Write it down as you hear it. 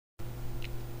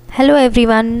Hello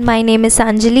everyone, my name is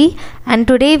Anjali and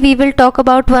today we will talk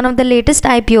about one of the latest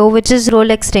IPO, which is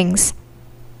Rolex rings.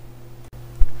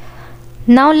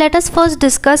 Now let us first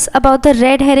discuss about the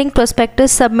red herring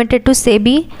prospectus submitted to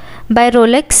SEBI by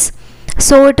Rolex.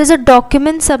 So it is a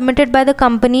document submitted by the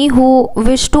company who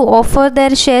wish to offer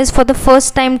their shares for the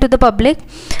first time to the public,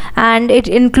 and it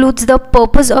includes the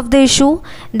purpose of the issue,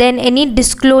 then any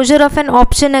disclosure of an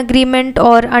option agreement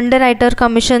or underwriter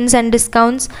commissions and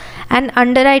discounts. An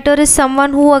underwriter is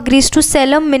someone who agrees to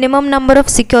sell a minimum number of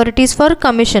securities for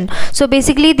commission. So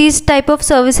basically these type of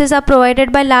services are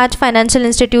provided by large financial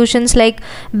institutions like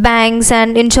banks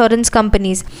and insurance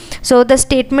companies. So the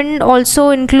statement also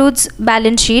includes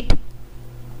balance sheet.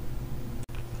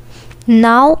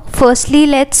 Now firstly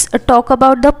let's talk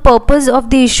about the purpose of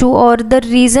the issue or the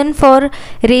reason for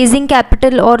raising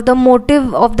capital or the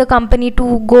motive of the company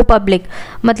to go public.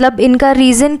 मतलब इनका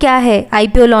reason क्या है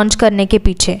IPO launch करने के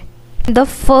पीछे. The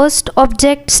first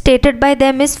object stated by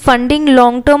them is funding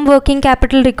long-term working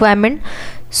capital requirement.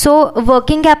 So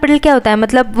working capital क्या होता है,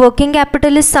 मतलब working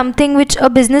capital is something which a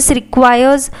business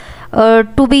requires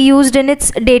to be used in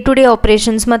its day to day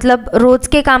operations. मतलब रोज़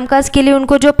के कामकाज के लिए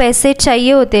उनको जो पैसे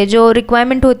चाहिए होते हैं, जो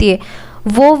रिक्वायरमेंट होती है,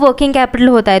 वो वर्किंग कैपिटल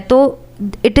होता है. तो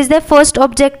it is the first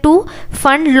object to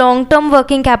fund long term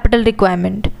working capital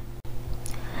requirement.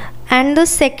 And the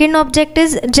second object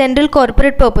is general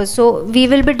corporate purpose. So we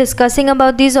will be discussing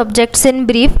about these objects in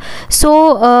brief. So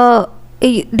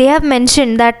they have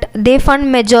mentioned that they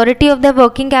fund majority of the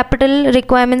working capital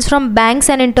requirements from banks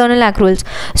and internal accruals.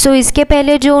 So इसके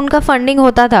पहले जो उनका funding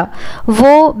होता था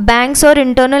वो banks और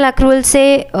internal accrual से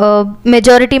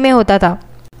majority में होता था.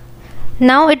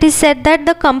 Now it is said that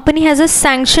the company has a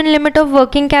sanction limit of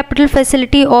working capital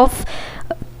facility of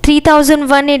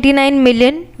 3,189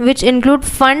 million, which include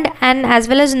fund and as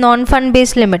well as non-fund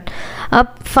based limit.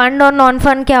 अब fund और non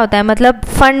fund क्या होता है, मतलब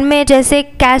fund में जैसे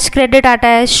cash credit आता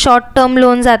है, शॉर्ट टर्म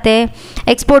लोन्स आते हैं,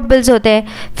 एक्सपोर्ट बिल्स होते हैं.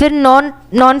 फिर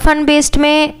नॉन फंड बेस्ड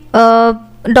में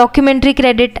डॉक्यूमेंट्री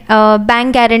क्रेडिट,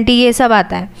 बैंक गारंटी, ये सब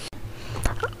आता है.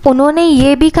 उन्होंने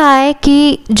ये भी कहा है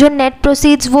कि जो नेट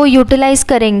प्रोसीड्स वो यूटिलाइज़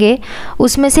करेंगे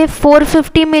उसमें से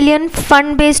 450 मिलियन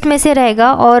फंड बेस्ड में से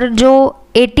रहेगा और जो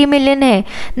 80 मिलियन है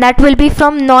that will be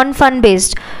from non fund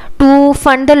based to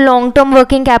fund the long term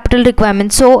working capital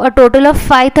requirements. So a total of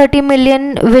 530 million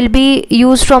will be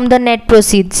used from the net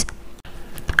proceeds.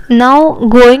 Now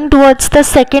going towards the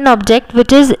second object,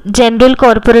 which is general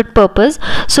corporate purpose.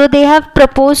 So they have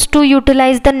proposed to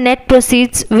utilize the net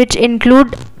proceeds which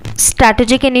include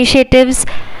strategic initiatives,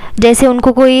 जैसे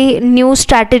उनको कोई new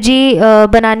strategy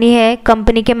बनानी है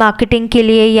company के marketing के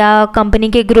लिए या company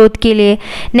के ग्रोथ के लिए.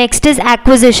 Next is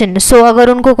acquisition. सो अगर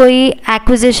उनको कोई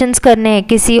एक्विजिशंस करने हैं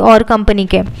किसी और कंपनी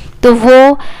के तो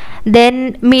वो.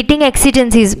 देन मीटिंग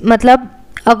एक्सीजेंसीज, मतलब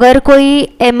अगर कोई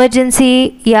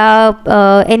इमरजेंसी या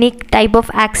एनी टाइप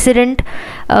ऑफ एक्सीडेंट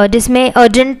जिसमें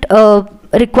अर्जेंट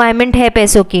रिक्वायरमेंट है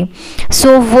पैसों की,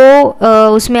 सो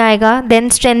वो उसमें आएगा. देन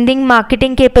स्ट्रेंथनिंग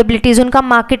मार्केटिंग कैपेबिलिटीज़, उनका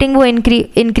मार्केटिंग वो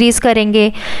इंक्रीज़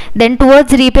करेंगे. Then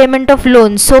towards repayment of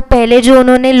loan. सो पहले जो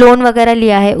उन्होंने लोन वगैरह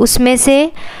लिया है उसमें से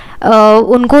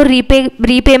उनको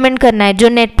रीपेमेंट करना है, जो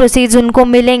नेट प्रोसीड्स उनको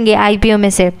मिलेंगे आईपीओ में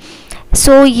से.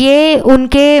 सो ये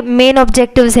उनके मेन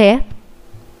ऑब्जेक्टिव्स है.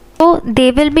 तो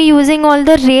they will be using all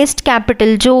the raised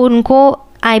capital, जो उनको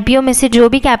IPO में से जो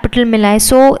भी कैपिटल मिला है,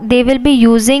 सो they will be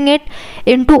using it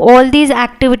in to all these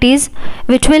activities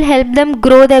which will help them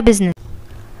grow their business.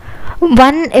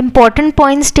 One important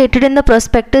point stated in the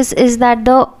prospectus is that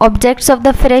the objects of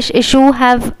the fresh issue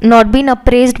have not been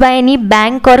appraised by any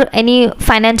bank or any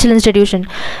financial institution.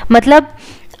 मतलब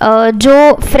जो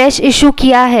fresh issue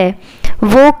किया है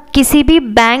वो किसी भी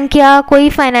bank या कोई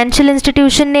financial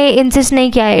institution ने इंसिस्ट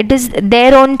नहीं किया है. It is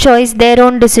their own choice, their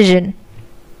own decision.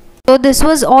 So this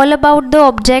was all about the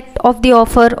object of the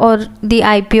offer or the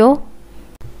IPO.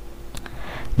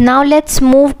 Now let's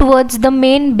move towards the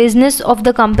main business of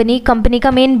the company. Company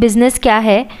का main business क्या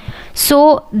है? So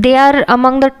they are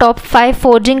among the top 5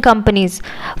 forging companies.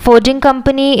 Forging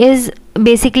company is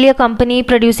basically a company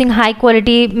producing high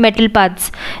quality metal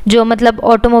parts, जो मतलब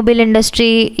automobile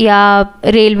industry या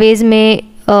railways में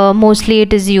mostly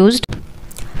it is used.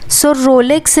 So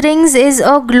Rolex rings is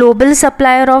a global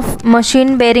supplier of machine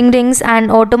bearing rings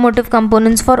and automotive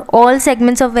components for all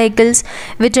segments of vehicles,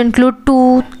 which include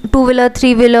two-wheeler,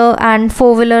 three-wheeler and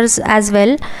four-wheelers as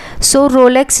well. So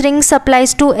Rolex rings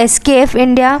supplies to SKF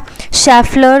India,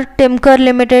 Schaeffler, Timker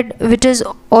Limited, which is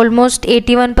almost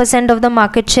 81% of the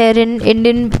market share in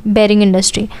Indian bearing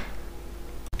industry.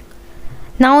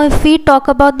 Now if we talk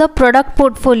about the product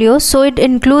portfolio, so it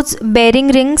includes bearing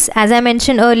rings, as I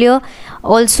mentioned earlier,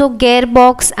 also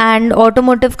gearbox and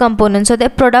automotive components. So their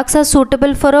products are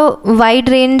suitable for a wide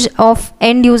range of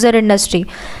end user industry.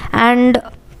 And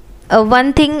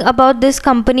one thing about this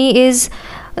company is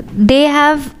they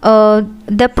have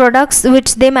the products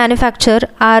which they manufacture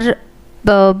are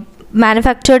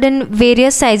manufactured in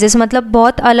various sizes, मतलब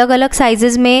बहुत अलग अलग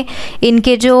sizes में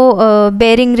इनके जो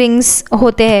bearing rings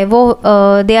होते हैं वो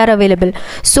they are available.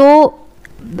 So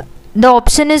the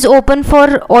option is open for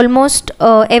almost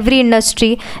every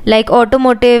industry like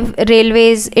automotive,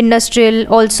 railways, industrial,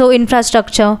 also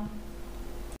infrastructure.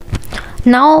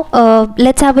 Now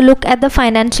let's have a look at the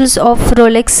financials of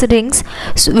Rolex rings,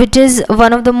 which is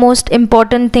one of the most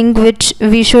important thing which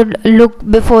we should look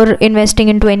before investing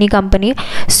into any company.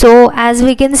 So as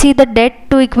we can see, the debt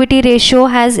to equity ratio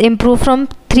has improved from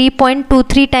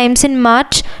 3.23 times in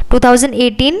March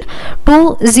 2018 to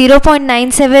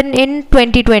 0.97 in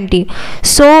 2020.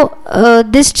 So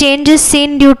this change is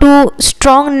seen due to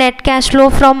strong net cash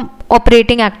flow from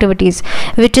operating activities,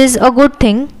 which is a good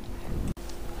thing.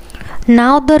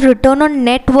 Now the return on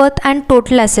net worth and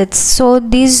total assets, so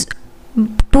these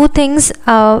two things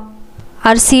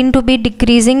are seen to be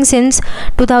decreasing since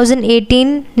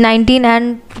 2018, 19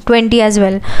 and 20 as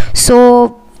well.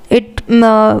 So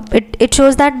it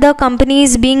shows that the company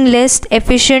is being less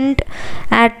efficient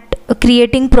at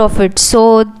creating profit.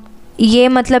 So ये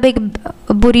मतलब एक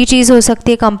बुरी चीज़ हो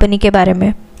सकती है company के बारे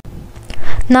में.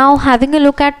 Now having a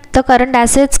look at the current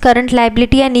assets, current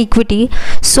liability and equity,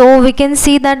 so we can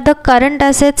see that the current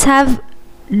assets have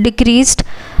decreased,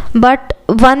 but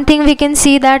one thing we can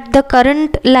see that the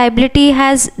current liability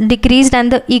has decreased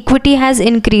and the equity has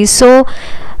increased. So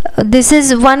this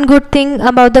is one good thing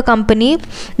about the company,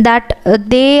 that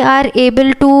they are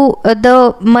able to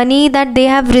the money that they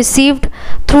have received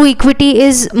through equity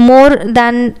is more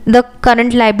than the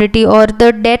current liability or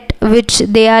the debt which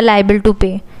they are liable to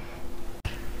pay.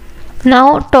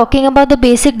 Now talking about the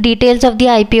basic details of the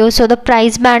IPO, so the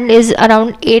price band is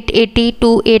around 880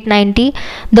 to 890.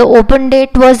 The open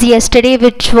date was yesterday,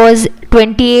 which was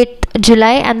 28th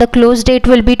July, and the close date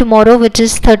will be tomorrow, which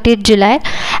is 30th July,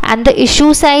 and the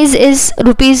issue size is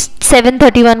rupees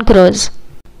 731 crores.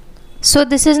 So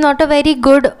this is not a very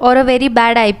good or a very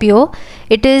bad IPO.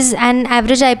 It is an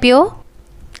average IPO,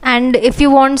 and if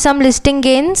you want some listing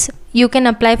gains, you can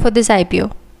apply for this IPO.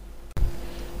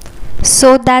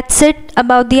 So that's it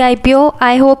about the IPO.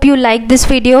 I hope you liked this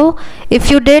video.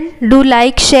 If you did, do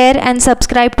like, share and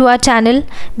subscribe to our channel.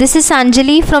 This is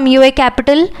Sanjali from UA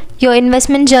Capital. Your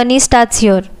investment journey starts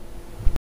here.